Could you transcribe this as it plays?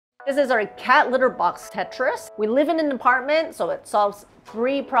This is our cat litter box Tetris. We live in an apartment, so it solves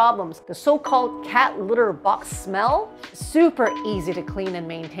 3 problems. The so-called cat litter box smell, super easy to clean and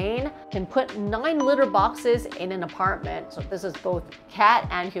maintain. Can put 9 litter boxes in an apartment, so this is both cat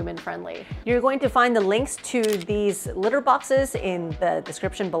and human friendly. You're going to find the links to these litter boxes in the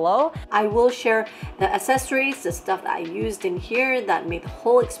description below. I will share the accessories, the stuff that I used in here that made the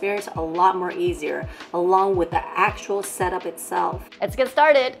whole experience a lot more easier, along with the actual setup itself. Let's get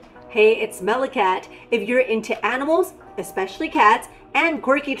started. Hey, it's MeloCat. If you're into animals, especially cats, and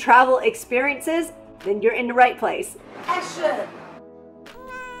quirky travel experiences, then you're in the right place. Action!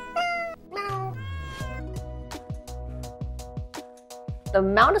 The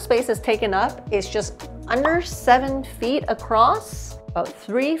amount of space that's taken up is just under 7 feet across, about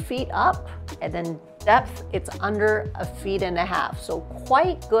 3 feet up, and then depth, it's under 1.5 feet. So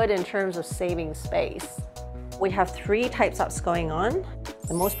quite good in terms of saving space. We have 3 type ups going on.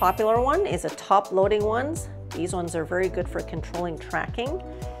 The most popular one is the top loading ones. These ones are very good for controlling tracking.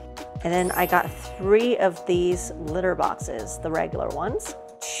 And then I got 3 of these litter boxes, the regular ones.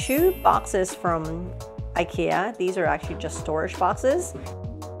 2 boxes from IKEA. These are actually just storage boxes.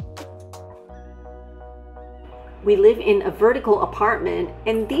 We live in a vertical apartment,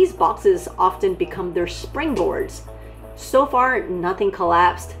 and these boxes often become their springboards. So far, nothing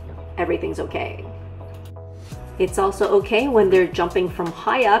collapsed. Everything's okay. It's also okay when they're jumping from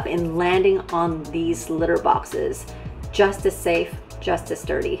high up and landing on these litter boxes. Just as safe, just as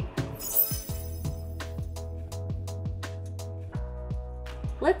sturdy.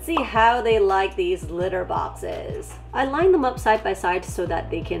 Let's see how they like these litter boxes. I line them up side by side so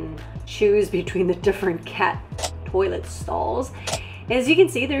that they can choose between the different cat toilet stalls. As you can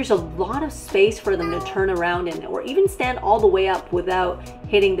see, there's a lot of space for them to turn around in or even stand all the way up without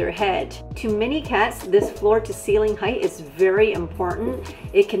hitting their head. To many cats, this floor to ceiling height is very important.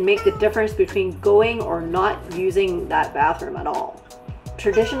 It can make the difference between going or not using that bathroom at all.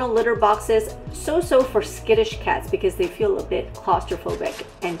 Traditional litter boxes, so-so for skittish cats because they feel a bit claustrophobic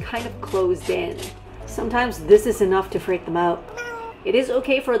and kind of closed in. Sometimes this is enough to freak them out. It is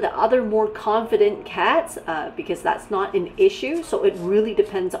okay for the other more confident cats because that's not an issue, so it really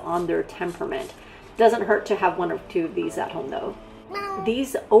depends on their temperament. Doesn't hurt to have 1 or 2 of these at home though.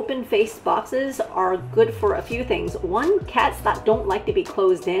 These open-faced boxes are good for a few things. 1, cats that don't like to be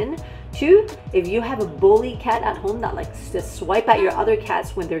closed in. 2, if you have a bully cat at home that likes to swipe at your other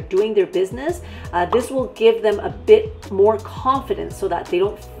cats when they're doing their business, this will give them a bit more confidence so that they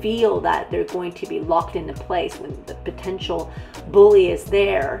don't feel that they're going to be locked into place when the potential bully is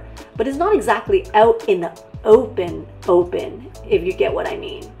there. But it's not exactly out in the open, if you get what I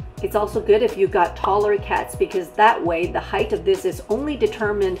mean. It's also good if you've got taller cats because that way the height of this is only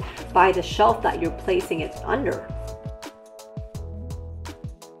determined by the shelf that you're placing it under.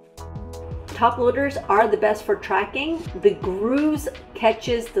 Top loaders are the best for tracking. The grooves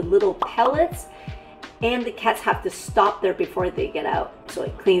catches the little pellets and the cats have to stop there before they get out, so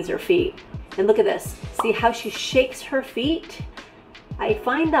it cleans their feet. And look at this, see how she shakes her feet? I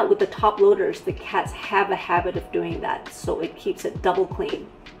find that with the top loaders, the cats have a habit of doing that, so it keeps it double clean.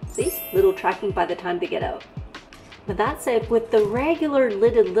 See, little tracking by the time they get out. But that said, with the regular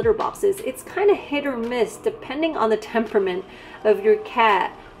lidded litter boxes, it's kind of hit or miss depending on the temperament of your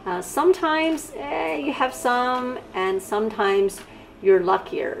cat. Sometimes you have some, and sometimes you're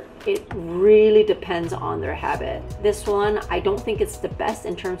luckier. It really depends on their habit. This one, I don't think it's the best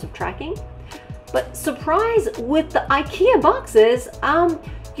in terms of tracking. But surprise, with the IKEA boxes,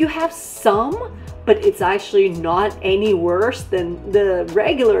 you have some, but it's actually not any worse than the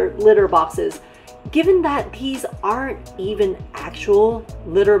regular litter boxes. Given that these aren't even actual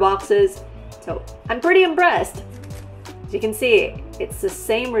litter boxes, so I'm pretty impressed. As you can see, it's the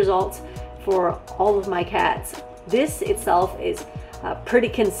same results for all of my cats. This itself is pretty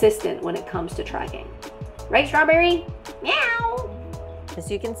consistent when it comes to tracking. Right, Strawberry? Meow! As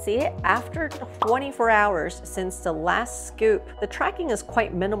you can see, after 24 hours since the last scoop, the tracking is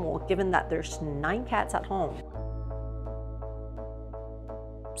quite minimal given that there's 9 cats at home.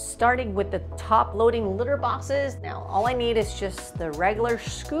 Starting with the top loading litter boxes, now all I need is just the regular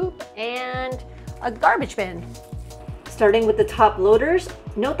scoop and a garbage bin. Starting with the top loaders,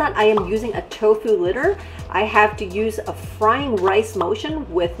 note that I am using a tofu litter. I have to use a frying rice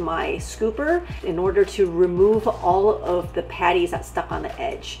motion with my scooper in order to remove all of the patties that stuck on the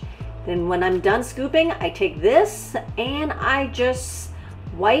edge. Then when I'm done scooping, I take this and I just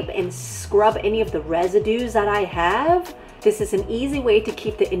wipe and scrub any of the residues that I have. This is an easy way to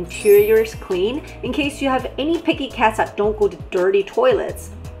keep the interiors clean in case you have any picky cats that don't go to dirty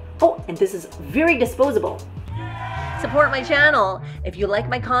toilets. Oh, and this is very disposable. support my channel. If you like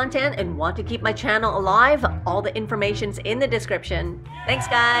my content and want to keep my channel alive, all the information's in the description. Thanks,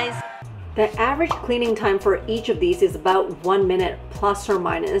 guys. The average cleaning time for each of these is about 1 minute plus or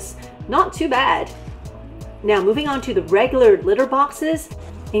minus. Not too bad. Now moving on to the regular litter boxes.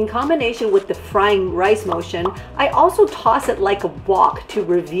 In combination with the frying rice motion, I also toss it like a wok to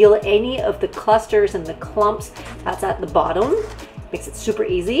reveal any of the clusters and the clumps that's at the bottom. Makes it super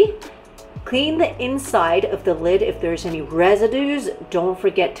easy. Clean the inside of the lid if there's any residues. Don't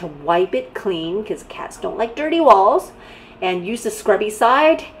forget to wipe it clean because cats don't like dirty walls. And use the scrubby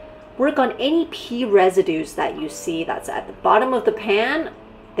side. Work on any pee residues that you see that's at the bottom of the pan.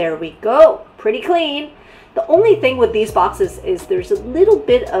 There we go, pretty clean. The only thing with these boxes is there's a little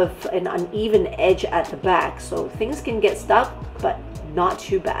bit of an uneven edge at the back, so things can get stuck, but not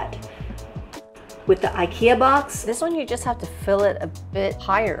too bad. With the IKEA box, this one you just have to fill it a bit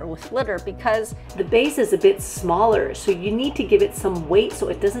higher with litter because the base is a bit smaller, so you need to give it some weight so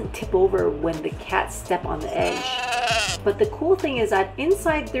it doesn't tip over when the cats step on the edge. But the cool thing is that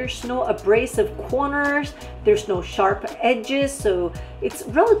inside there's no abrasive corners, there's no sharp edges, so it's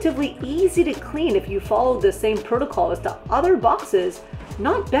relatively easy to clean if you follow the same protocol as the other boxes.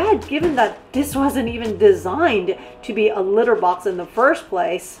 Not bad given that this wasn't even designed to be a litter box in the first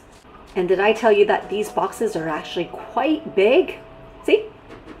place. And did I tell you that these boxes are actually quite big? See?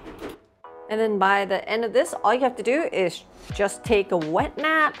 And then by the end of this, all you have to do is just take a wet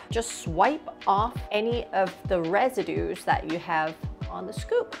nap, just swipe off any of the residues that you have on the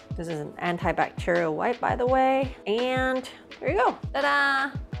scoop. This is an antibacterial wipe, by the way. And there you go.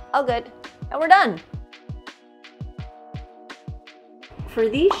 Ta-da! All good. And we're done. For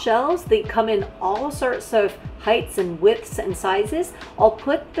these shells, they come in all sorts of heights and widths and sizes. I'll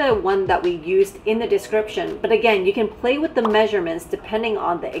put the one that we used in the description, but again, you can play with the measurements depending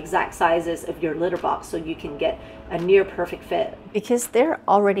on the exact sizes of your litter box so you can get a near perfect fit. Because they're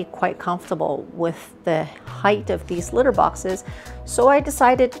already quite comfortable with the height of these litter boxes, so I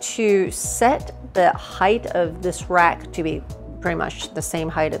decided to set the height of this rack to be pretty much the same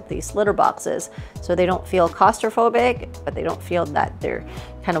height of these litter boxes, so they don't feel claustrophobic, but they don't feel that they're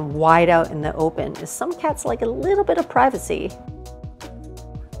kind of wide out in the open. Some cats like a little bit of privacy.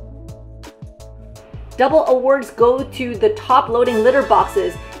 Double awards go to the top loading litter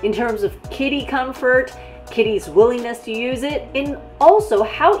boxes in terms of kitty comfort, kitty's willingness to use it, and also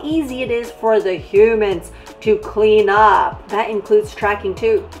how easy it is for the humans to clean up. That includes tracking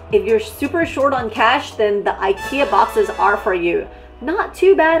too. If you're super short on cash, then the IKEA boxes are for you. Not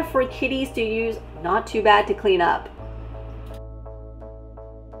too bad for kitties to use, not too bad to clean up.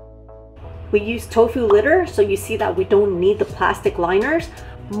 We use tofu litter, so you see that we don't need the plastic liners.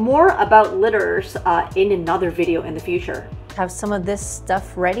 More about litters in another video in the future. Have some of this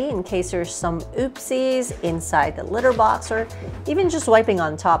stuff ready in case there's some oopsies inside the litter box, or even just wiping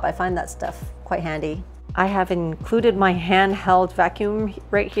on top. I find that stuff quite handy. I have included my handheld vacuum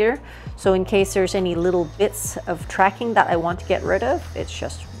right here, so in case there's any little bits of tracking that I want to get rid of, it's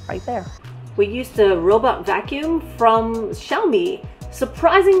just right there. We used a robot vacuum from Xiaomi.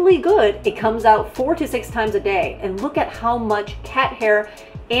 Surprisingly good. It comes out 4 to 6 times a day, and look at how much cat hair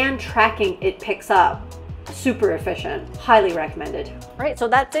and tracking it picks up. Super efficient, highly recommended. All right, so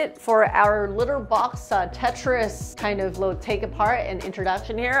that's it for our litter box Tetris kind of little take apart and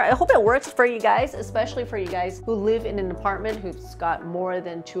introduction here. I hope it works for you guys, especially for you guys who live in an apartment who's got more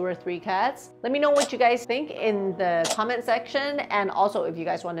than 2 or 3 cats. Let me know what you guys think in the comment section, and also if you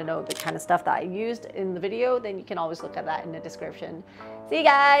guys want to know the kind of stuff that I used in the video, then you can always look at that in the description. See you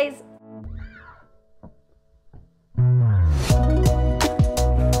guys!